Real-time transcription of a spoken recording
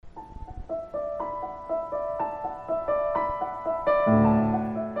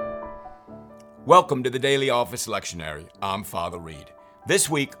Welcome to the Daily Office Lectionary. I'm Father Reid. This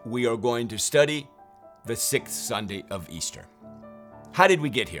week we are going to study the sixth Sunday of Easter. How did we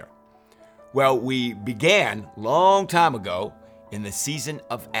get here? Well, we began long time ago in the season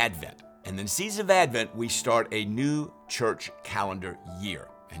of Advent. And in the season of Advent, we start a new church calendar year.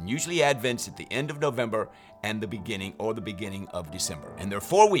 And usually Advent's at the end of November and the beginning of December. And there are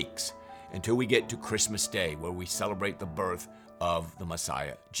 4 weeks until we get to Christmas Day, where we celebrate the birth of the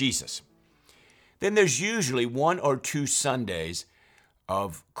Messiah, Jesus. Then there's usually 1 or 2 Sundays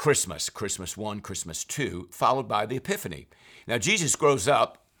of Christmas 1, Christmas 2, followed by the Epiphany. Now, Jesus grows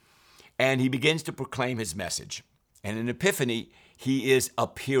up and he begins to proclaim his message. And in Epiphany, he is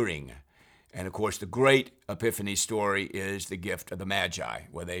appearing. And of course, the great Epiphany story is the gift of the Magi,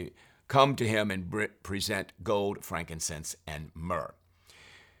 where they come to him and present gold, frankincense, and myrrh.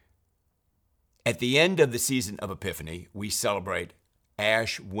 At the end of the season of Epiphany, we celebrate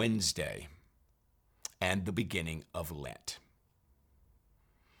Ash Wednesday and the beginning of Lent.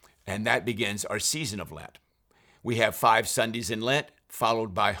 And that begins our season of Lent. We have 5 Sundays in Lent,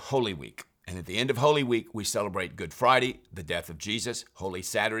 followed by Holy Week. And at the end of Holy Week, we celebrate Good Friday, the death of Jesus, Holy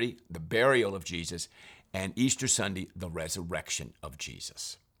Saturday, the burial of Jesus, and Easter Sunday, the resurrection of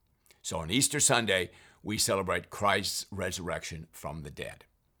Jesus. So on Easter Sunday, we celebrate Christ's resurrection from the dead.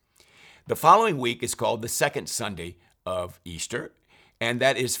 The following week is called the second Sunday of Easter, and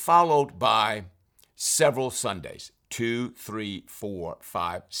that is followed by several Sundays, 2, 3, 4,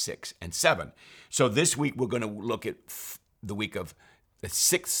 5, 6, and 7. So this week we're going to look at the week of the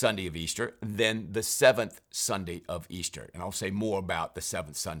 6th Sunday of Easter, then the 7th Sunday of Easter. And I'll say more about the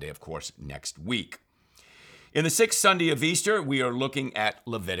 7th Sunday, of course, next week. In the 6th Sunday of Easter, we are looking at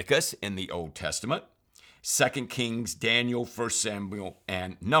Leviticus in the Old Testament, 2 Kings, Daniel, 1 Samuel,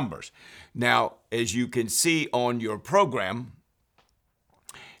 and Numbers. Now, as you can see on your program,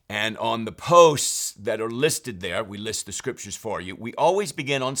 and on the posts that are listed there, we list the scriptures for you. We always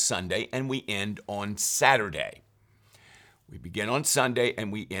begin on Sunday and we end on Saturday. We begin on Sunday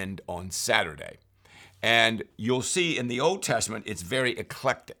and we end on Saturday. And you'll see in the Old Testament, it's very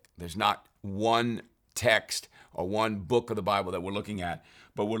eclectic. There's not one text or one book of the Bible that we're looking at,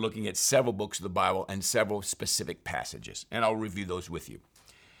 but we're looking at several books of the Bible and several specific passages. And I'll review those with you.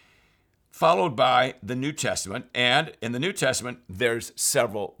 Followed by the New Testament, and in the New Testament, there's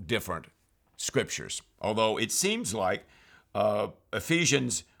several different scriptures. Although it seems like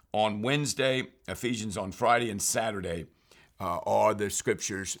Ephesians on Wednesday, Ephesians on Friday, and Saturday are the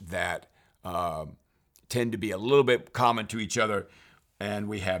scriptures that tend to be a little bit common to each other. And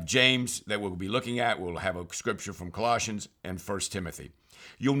we have James that we'll be looking at. We'll have a scripture from Colossians and 1 Timothy.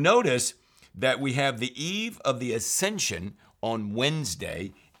 You'll notice that we have the Eve of the Ascension on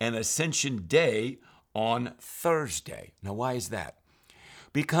Wednesday and Ascension Day on Thursday. Now, why is that?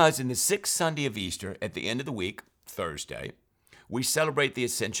 Because in the 6th Sunday of Easter, at the end of the week, Thursday, we celebrate the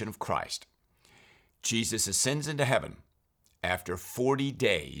ascension of Christ. Jesus ascends into heaven after 40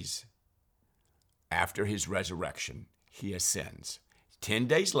 days after his resurrection. He ascends. 10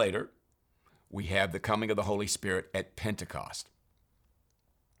 days later, we have the coming of the Holy Spirit at Pentecost.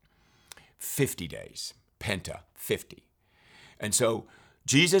 50 days. Penta, 50. And so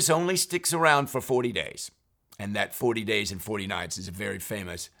Jesus only sticks around for 40 days. And that 40 days and 40 nights is a very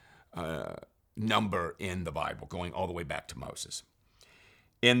famous number in the Bible, going all the way back to Moses.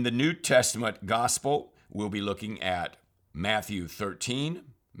 In the New Testament gospel, we'll be looking at Matthew 13,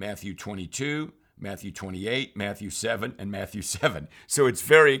 Matthew 22, Matthew 28, Matthew 7, and Matthew 7. So it's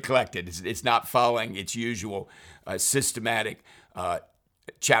very eclectic. It's not following its usual systematic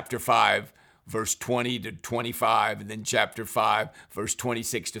chapter 5, verse 20 to 25, and then chapter 5, verse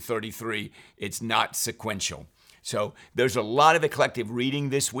 26 to 33. It's not sequential. So there's a lot of eclectic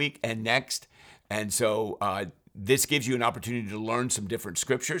reading this week and next. And so this gives you an opportunity to learn some different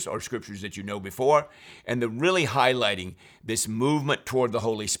scriptures or scriptures that you know before. And they're really highlighting this movement toward the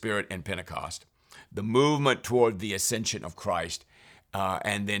Holy Spirit and Pentecost, the movement toward the ascension of Christ.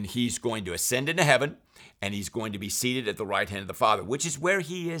 And then he's going to ascend into heaven, and he's going to be seated at the right hand of the Father, which is where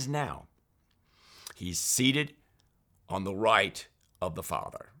he is now. He's seated on the right of the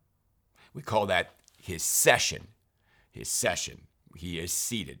Father. We call that his session. His session. He is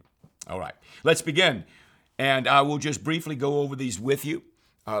seated. All right, let's begin. And I will just briefly go over these with you.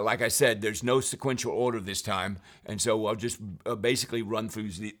 Like I said, there's no sequential order this time. And so I'll just basically run through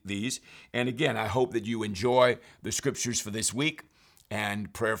these. And again, I hope that you enjoy the scriptures for this week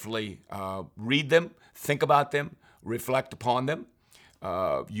and prayerfully read them, think about them, reflect upon them.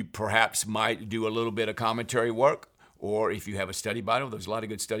 You perhaps might do a little bit of commentary work, or if you have a study Bible, there's a lot of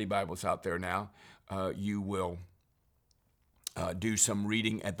good study Bibles out there now, you will do some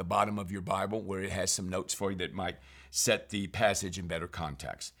reading at the bottom of your Bible where it has some notes for you that might set the passage in better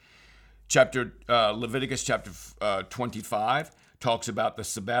context. Leviticus chapter 25 talks about the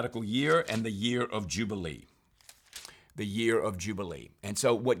sabbatical year and the year of Jubilee. The year of Jubilee. And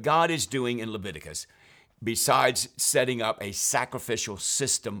so what God is doing in Leviticus, besides setting up a sacrificial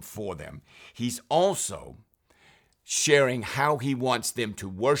system for them, he's also sharing how he wants them to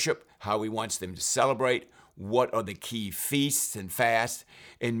worship, how he wants them to celebrate, what are the key feasts and fasts.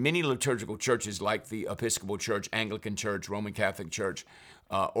 In many liturgical churches like the Episcopal Church, Anglican Church, Roman Catholic Church,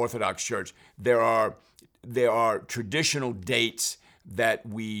 Orthodox Church, there are traditional dates that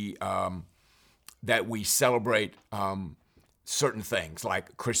we celebrate certain things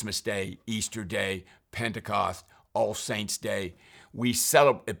like Christmas Day, Easter Day, Pentecost, All Saints Day. We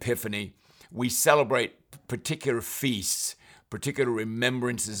celebrate Epiphany. We celebrate particular feasts, particular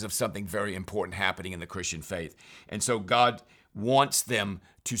remembrances of something very important happening in the Christian faith. And so God wants them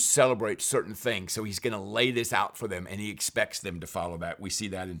to celebrate certain things. So he's going to lay this out for them, and he expects them to follow that. We see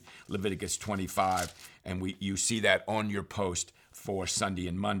that in Leviticus 25, and you see that on your post for Sunday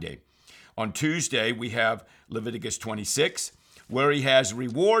and Monday. On Tuesday, we have Leviticus 26, where he has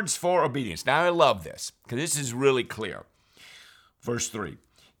rewards for obedience. Now, I love this, because this is really clear. Verse 3,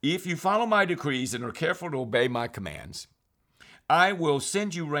 if you follow my decrees and are careful to obey my commands, I will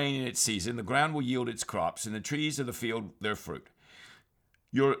send you rain in its season, the ground will yield its crops, and the trees of the field their fruit.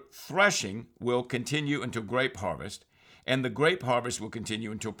 Your threshing will continue until grape harvest, and the grape harvest will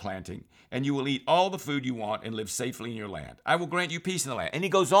continue until planting, and you will eat all the food you want and live safely in your land. I will grant you peace in the land. And he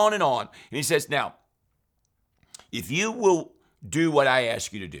goes on, and he says, now, if you will do what I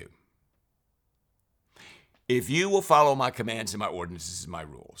ask you to do, if you will follow my commands and my ordinances and my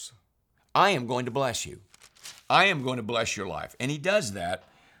rules, I am going to bless you. I am going to bless your life. And he does that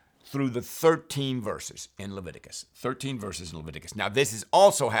through the 13 verses in Leviticus. 13 verses in Leviticus. Now,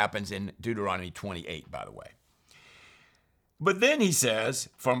 also happens in Deuteronomy 28, by the way. But then he says,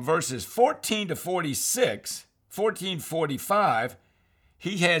 from verses 14 to 46, 45,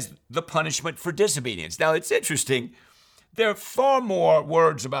 he has the punishment for disobedience. Now, it's interesting. There are far more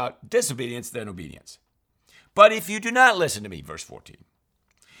words about disobedience than obedience. But if you do not listen to me, verse 14,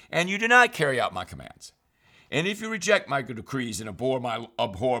 and you do not carry out my commands, and if you reject my decrees and abhor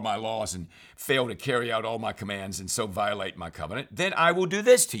my laws and fail to carry out all my commands and so violate my covenant, then I will do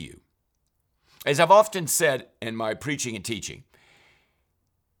this to you. As I've often said in my preaching and teaching,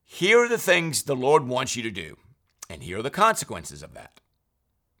 here are the things the Lord wants you to do, and here are the consequences of that.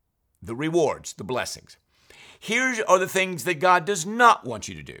 The rewards, the blessings. Here are the things that God does not want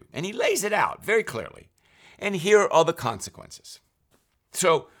you to do, and he lays it out very clearly. And here are the consequences.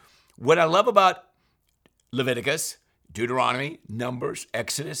 So what I love about Leviticus, Deuteronomy, Numbers,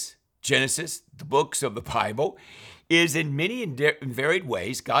 Exodus, Genesis, the books of the Bible, is in many and varied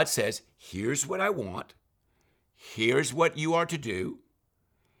ways, God says, here's what I want. Here's what you are to do.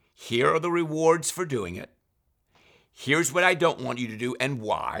 Here are the rewards for doing it. Here's what I don't want you to do and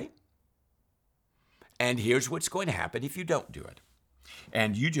why. And here's what's going to happen if you don't do it.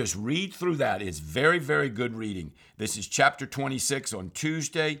 And you just read through that. It's very, very good reading. This is chapter 26 on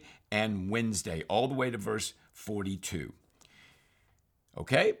Tuesday and Wednesday, all the way to verse 42.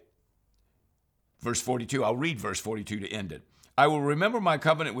 Okay? Verse 42, I'll read verse 42 to end it. I will remember my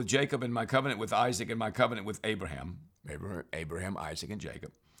covenant with Jacob and my covenant with Isaac and my covenant with Abraham. Abraham, Isaac, and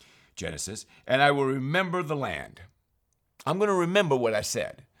Jacob. Genesis. And I will remember the land. I'm going to remember what I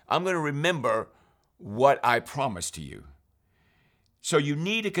said. I'm going to remember what I promised to you. So you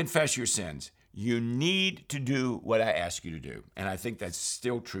need to confess your sins. You need to do what I ask you to do. And I think that's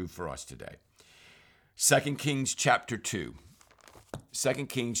still true for us today. 2 Kings chapter 2. 2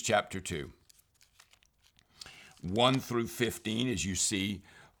 Kings chapter 2. 1 through 15, as you see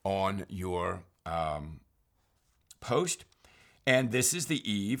on your post. And this is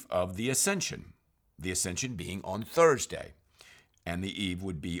the eve of the Ascension. The Ascension being on Thursday. And the eve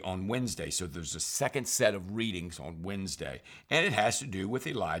would be on Wednesday. So there's a second set of readings on Wednesday. And it has to do with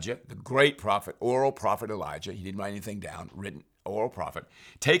Elijah, the great prophet, oral prophet Elijah. He didn't write anything down, written oral prophet,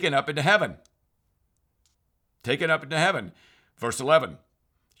 taken up into heaven. Taken up into heaven. Verse 11,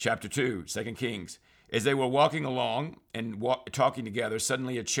 chapter 2, 2 Kings. As they were walking along and talking together,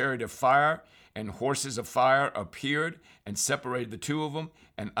 suddenly a chariot of fire and horses of fire appeared and separated the two of them,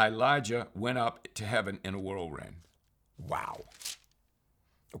 and Elijah went up to heaven in a whirlwind. Wow.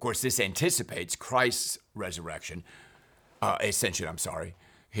 Of course, this anticipates Christ's resurrection,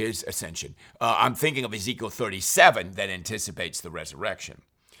 his ascension. I'm thinking of Ezekiel 37 that anticipates the resurrection.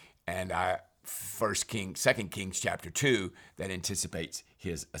 And 2 Kings chapter 2 that anticipates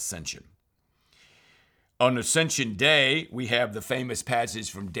his ascension. On Ascension Day, we have the famous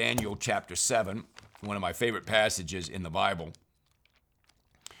passage from Daniel chapter 7, one of my favorite passages in the Bible.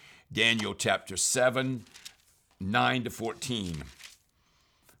 Daniel chapter 7, 9 to 14.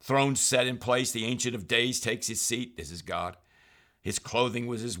 Thrones set in place, the Ancient of Days takes his seat. This is God. His clothing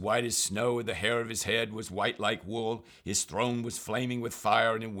was as white as snow, and the hair of his head was white like wool. His throne was flaming with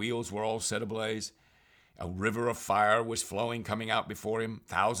fire, and the wheels were all set ablaze. A river of fire was flowing, coming out before him.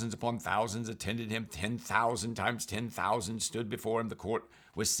 Thousands upon thousands attended him. 10,000 times 10,000 stood before him. The court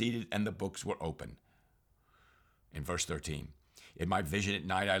was seated, and the books were open. In verse 13, in my vision at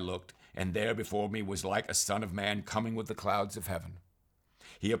night I looked, and there before me was like a son of man coming with the clouds of heaven.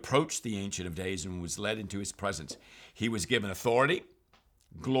 He approached the Ancient of Days and was led into his presence. He was given authority,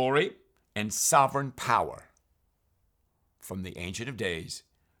 glory, and sovereign power from the Ancient of Days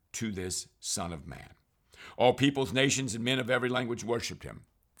to this Son of Man. All peoples, nations, and men of every language worshiped him.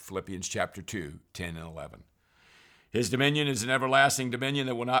 Philippians chapter 2, 10 and 11. His dominion is an everlasting dominion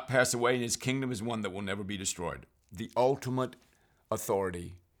that will not pass away, and his kingdom is one that will never be destroyed. The ultimate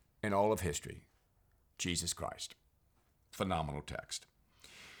authority in all of history, Jesus Christ. Phenomenal text.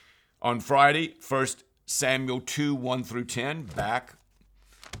 On Friday, 1 Samuel 2, 1 through 10, back.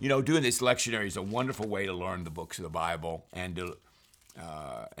 Doing this lectionary is a wonderful way to learn the books of the Bible and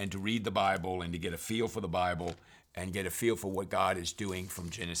to read the Bible and to get a feel for the Bible and get a feel for what God is doing from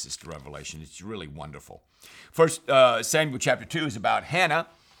Genesis to Revelation. It's really wonderful. 1 Samuel chapter 2 is about Hannah,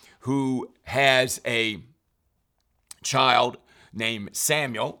 who has a child named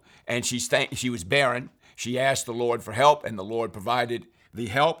Samuel, and she was barren. She asked the Lord for help, and the Lord provided the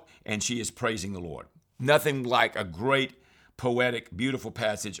help, and she is praising the Lord. Nothing like a great, poetic, beautiful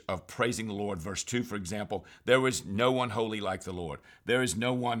passage of praising the Lord. Verse 2, for example, there is no one holy like the Lord. There is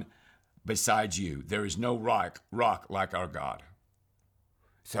no one besides you. There is no rock like our God.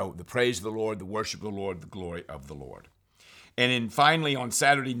 So the praise of the Lord, the worship of the Lord, the glory of the Lord. And then finally on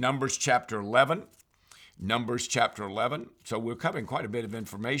Saturday, Numbers chapter 11. Numbers chapter 11. So we're covering quite a bit of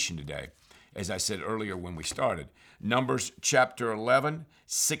information today, as I said earlier when we started. Numbers chapter 11,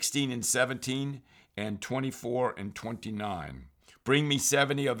 16 and 17, and 24 and 29. Bring me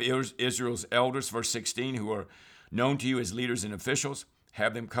 70 of Israel's elders, verse 16, who are known to you as leaders and officials.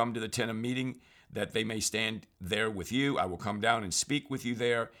 Have them come to the tent of meeting, that they may stand there with you. I will come down and speak with you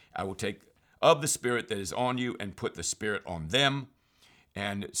there. I will take of the Spirit that is on you and put the Spirit on them.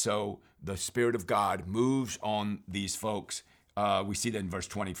 And so the Spirit of God moves on these folks. We see that in verse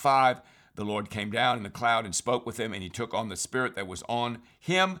 25. The Lord came down in the cloud and spoke with him, and he took on the Spirit that was on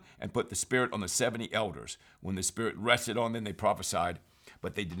him and put the Spirit on the 70 elders. When the Spirit rested on them, they prophesied,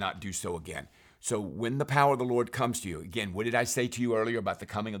 but they did not do so again. So when the power of the Lord comes to you, again, what did I say to you earlier about the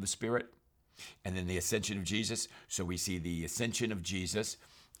coming of the Spirit? And then the ascension of Jesus. So we see the ascension of Jesus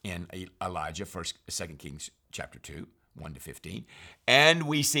in Elijah, 2 Kings chapter 2, 1 to 15. And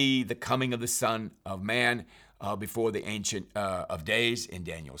we see the coming of the Son of Man before the Ancient of Days in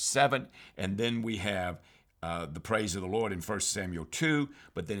Daniel 7. And then we have the praise of the Lord in 1 Samuel 2.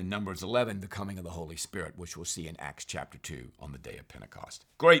 But then in Numbers 11, the coming of the Holy Spirit, which we'll see in Acts chapter 2 on the day of Pentecost.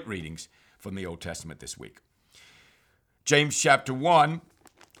 Great readings from the Old Testament this week. James chapter 1.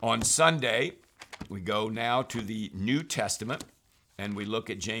 On Sunday, we go now to the New Testament, and we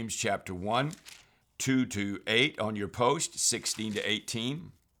look at James chapter 1, 2 to 8 on your post, 16 to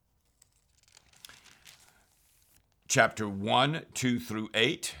 18. Chapter 1, 2 through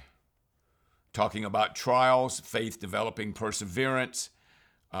 8, talking about trials, faith developing perseverance,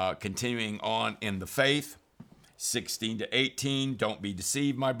 continuing on in the faith. 16 to 18, don't be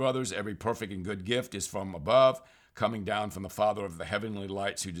deceived, my brothers. Every perfect and good gift is from above, coming down from the Father of the heavenly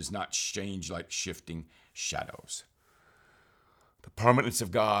lights, who does not change like shifting shadows. The permanence of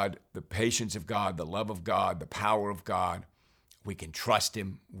God, the patience of God, the love of God, the power of God. We can trust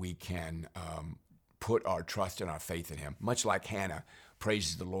him. We can put our trust and our faith in him. Much like Hannah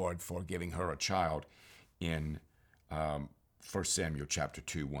praises the Lord for giving her a child in 1 Samuel chapter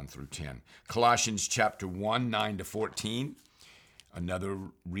 2, 1 through 10. Colossians chapter 1, 9 to 14. Another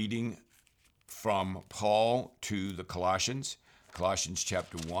reading from Paul to the Colossians. Colossians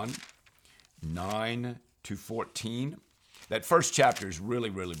chapter 1, 9 to 14. That first chapter is really,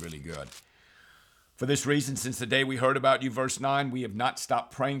 really, really good. For this reason, since the day we heard about you, verse 9, we have not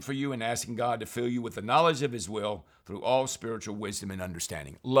stopped praying for you and asking God to fill you with the knowledge of his will through all spiritual wisdom and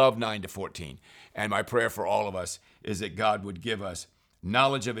understanding. Love 9 to 14. And my prayer for all of us is that God would give us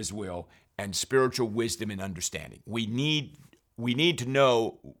knowledge of his will and spiritual wisdom and understanding. We need to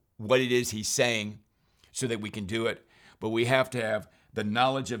know what it is he's saying so that we can do it, but we have to have the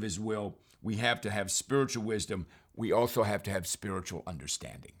knowledge of his will. We have to have spiritual wisdom. We also have to have spiritual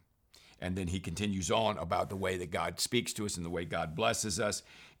understanding. And then he continues on about the way that God speaks to us and the way God blesses us.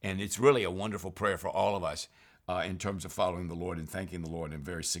 And it's really a wonderful prayer for all of us in terms of following the Lord and thanking the Lord in a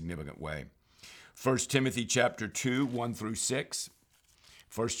very significant way. 1 Timothy chapter 2, 1 through 6.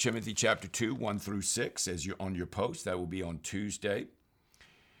 1 Timothy chapter 2, 1 through 6, as you're on your post. That will be on Tuesday.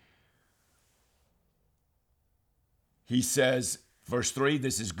 He says, verse 3,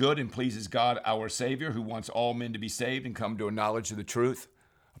 this is good and pleases God our Savior, who wants all men to be saved and come to a knowledge of the truth.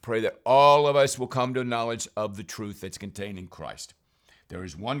 I pray that all of us will come to a knowledge of the truth that's contained in Christ. There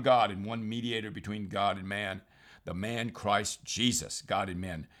is one God and one mediator between God and man, the man Christ Jesus, God and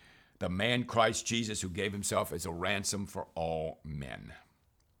men. The man Christ Jesus who gave himself as a ransom for all men.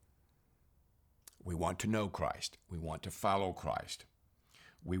 We want to know Christ. We want to follow Christ.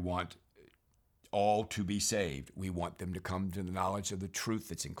 We want all to be saved. We want them to come to the knowledge of the truth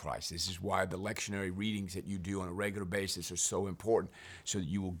that's in Christ. This is why the lectionary readings that you do on a regular basis are so important, so that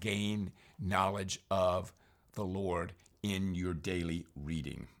you will gain knowledge of the Lord in your daily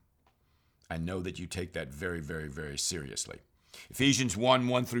reading. I know that you take that very, very, very seriously. Ephesians 1,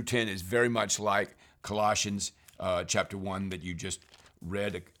 1 through 10 is very much like Colossians chapter 1 that you just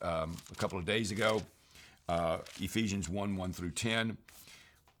read a couple of days ago. Ephesians 1, 1 through 10.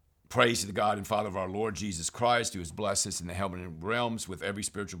 Praise to the God and Father of our Lord Jesus Christ, who has blessed us in the heavenly realms with every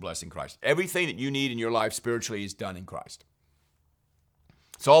spiritual blessing in Christ. Everything that you need in your life spiritually is done in Christ.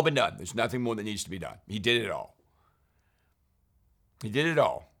 It's all been done. There's nothing more that needs to be done. He did it all. He did it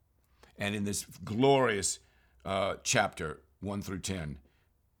all. And in this glorious chapter, 1 through 10,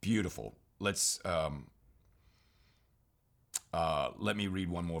 beautiful. Let me read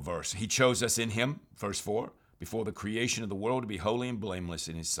one more verse. He chose us in him, verse 4, before the creation of the world to be holy and blameless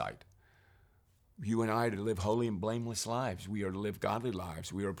in his sight. You and I are to live holy and blameless lives. We are to live godly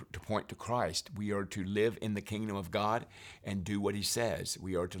lives. We are to point to Christ. We are to live in the kingdom of God and do what he says.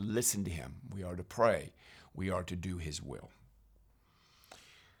 We are to listen to him. We are to pray. We are to do his will.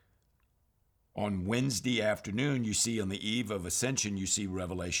 On Wednesday afternoon, you see on the Eve of Ascension, you see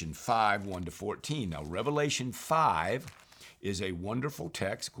Revelation 5, 1 to 14. Now, Revelation 5 is a wonderful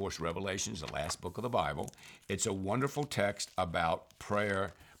text. Of course, Revelation is the last book of the Bible. It's a wonderful text about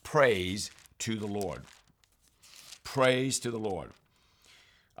prayer, praise to the Lord. Praise to the Lord.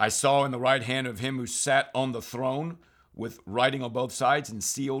 I saw in the right hand of him who sat on the throne with writing on both sides and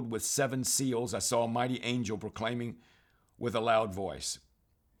sealed with 7 seals. I saw a mighty angel proclaiming with a loud voice,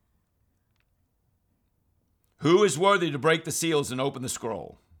 "Who is worthy to break the seals and open the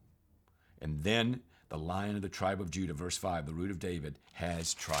scroll?" And then the Lion of the tribe of Judah, verse 5, the root of David,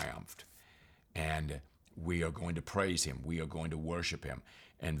 has triumphed. And we are going to praise him. We are going to worship him.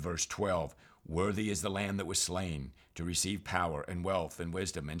 And verse 12, worthy is the Lamb that was slain to receive power and wealth and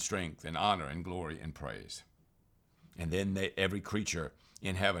wisdom and strength and honor and glory and praise. And then every creature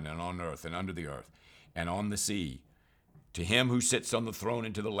in heaven and on earth and under the earth and on the sea, to him who sits on the throne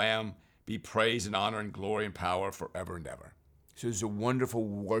and to the Lamb, be praise and honor and glory and power forever and ever. So there's a wonderful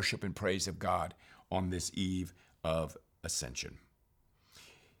worship and praise of God on this Eve of Ascension.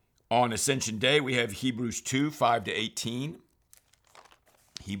 On Ascension Day, we have Hebrews 2, 5 to 18.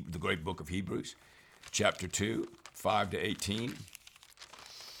 The great book of Hebrews, chapter 2, 5 to 18.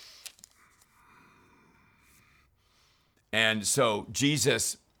 And so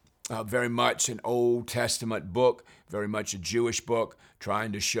Jesus, very much an Old Testament book, very much a Jewish book,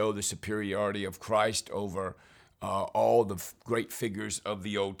 trying to show the superiority of Christ over all the great figures of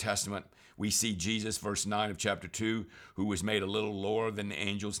the Old Testament. We see Jesus, verse 9 of chapter 2, who was made a little lower than the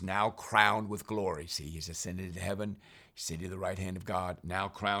angels, now crowned with glory. See, he's ascended into heaven, he's seated at the right hand of God, now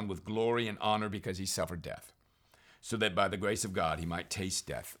crowned with glory and honor because he suffered death, so that by the grace of God he might taste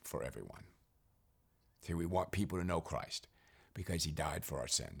death for everyone. See, we want people to know Christ because he died for our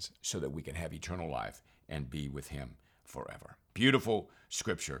sins so that we can have eternal life and be with him forever. Beautiful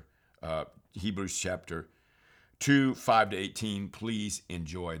scripture, Hebrews chapter 2, 5 to 18. Please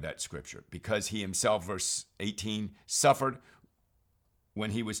enjoy that scripture because he himself, verse 18, suffered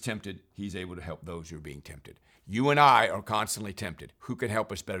when he was tempted. He's able to help those who are being tempted. You and I are constantly tempted. Who can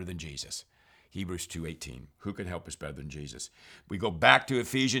help us better than Jesus? Hebrews 2:18. Who can help us better than Jesus? We go back to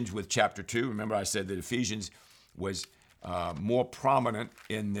Ephesians with chapter 2. Remember I said that Ephesians was more prominent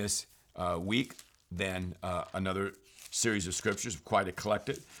in this week than another series of scriptures, quite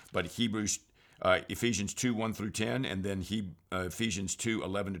eclectic. But Ephesians 2, 1 through 10, and then Ephesians 2,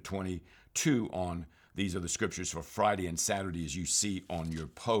 11 to 22 on. These are the scriptures for Friday and Saturday, as you see on your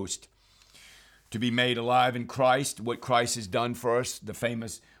post. To be made alive in Christ, what Christ has done for us, the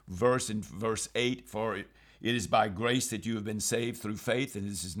famous verse in verse 8, for it is by grace that you have been saved through faith, and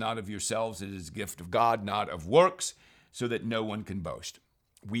this is not of yourselves, it is a gift of God, not of works, so that no one can boast.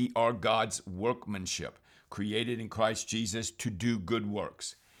 We are God's workmanship, created in Christ Jesus to do good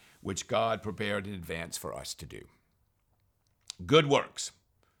works, which God prepared in advance for us to do. Good works,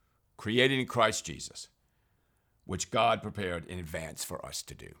 created in Christ Jesus, which God prepared in advance for us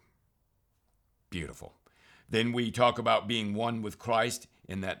to do. Beautiful. Then we talk about being one with Christ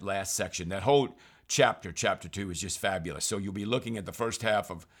in that last section. That whole chapter 2, is just fabulous. So you'll be looking at the first half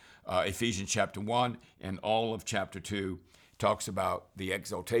of Ephesians chapter 1 and all of chapter 2. Talks about the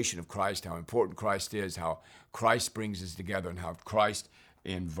exaltation of Christ, how important Christ is, how Christ brings us together, and how Christ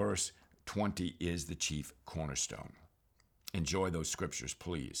in verse 20 is the chief cornerstone. Enjoy those scriptures,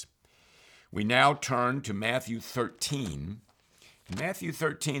 please. We now turn to Matthew 13. Matthew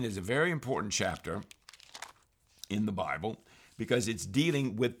 13 is a very important chapter in the Bible because it's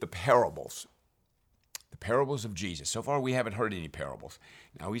dealing with the parables of Jesus. So far, we haven't heard any parables.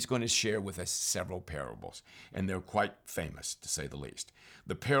 Now, he's going to share with us several parables, and they're quite famous, to say the least.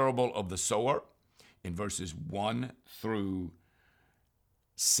 The parable of the sower in verses 1 through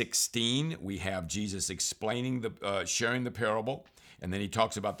 16, we have Jesus explaining sharing the parable, and then he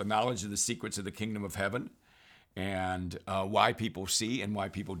talks about the knowledge of the secrets of the kingdom of heaven and why people see and why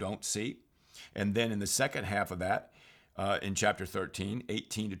people don't see. And then in the second half of that, in chapter 13,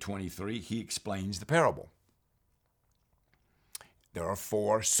 18 to 23, he explains the parable. There are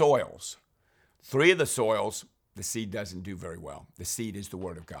 4 soils. 3 of the soils, the seed doesn't do very well. The seed is the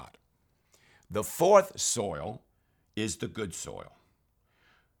word of God. The 4th soil is the good soil.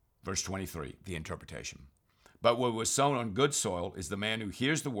 Verse 23, the interpretation. But what was sown on good soil is the man who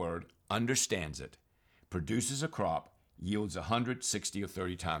hears the word, understands it, produces a crop, yields 100, 60, or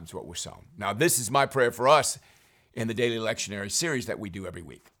 30 times what was sown. Now, this is my prayer for us in the daily lectionary series that we do every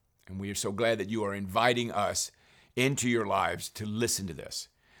week. And we are so glad that you are inviting us into your lives to listen to this.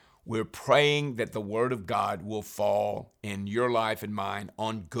 We're praying that the word of God will fall in your life and mine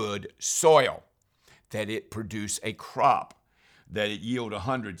on good soil, that it produce a crop, that it yield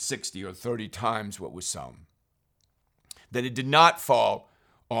 100, 60, or 30 times what was sown, that it did not fall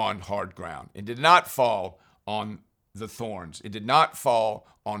on hard ground. It did not fall on the thorns. It did not fall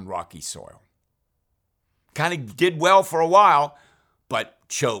on rocky soil. Kind of did well for a while, but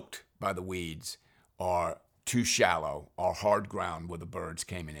choked by the weeds, or too shallow, or hard ground where the birds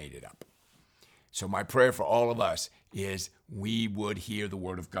came and ate it up. So my prayer for all of us is we would hear the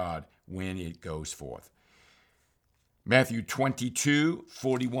word of God when it goes forth. Matthew 22,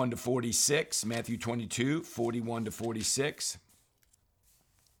 41 to 46. Matthew 22, 41 to 46.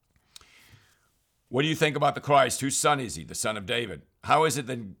 What do you think about the Christ? Whose son is he? The son of David. How is it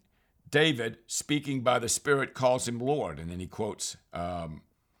that David, speaking by the Spirit, calls him Lord? And then he quotes Psalm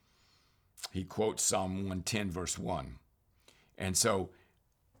 110, verse 1. And so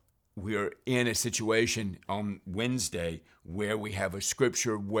we're in a situation on Wednesday where we have a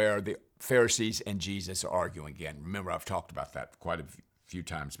scripture where the Pharisees and Jesus are arguing again. Remember, I've talked about that quite a few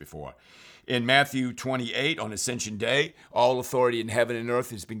times before. In Matthew 28, on Ascension Day, all authority in heaven and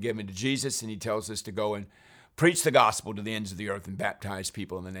earth has been given to Jesus, and he tells us to go and preach the gospel to the ends of the earth and baptize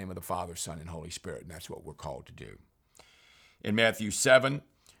people in the name of the Father, Son, and Holy Spirit, and that's what we're called to do. In Matthew 7,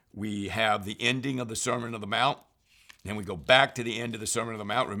 we have the ending of the Sermon on the Mount, and we go back to the end of the Sermon on the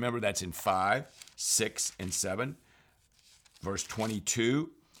Mount. Remember, that's in 5, 6, and 7. Verse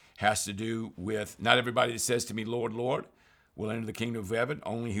 22 has to do with, not everybody that says to me, Lord, Lord, will enter the kingdom of heaven,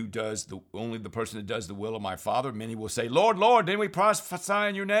 only the person that does the will of my Father. Many will say, Lord, Lord, didn't we prophesy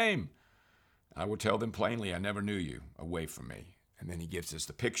in your name? I will tell them plainly, I never knew you. Away from me. And then he gives us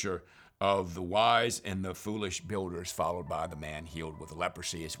the picture of the wise and the foolish builders, followed by the man healed with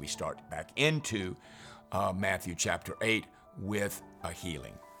leprosy, as we start back into Matthew chapter 8 with a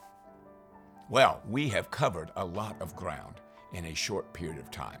healing. Well, we have covered a lot of ground in a short period of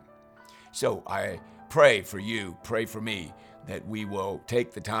time. So I pray for you, pray for me, that we will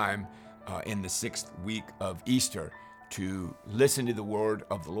take the time in the 6th week of Easter to listen to the word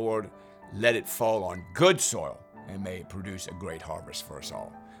of the Lord, let it fall on good soil, and may it produce a great harvest for us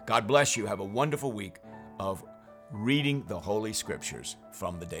all. God bless you. Have a wonderful week of reading the Holy Scriptures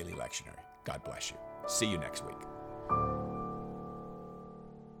from the Daily Lectionary. God bless you. See you next week.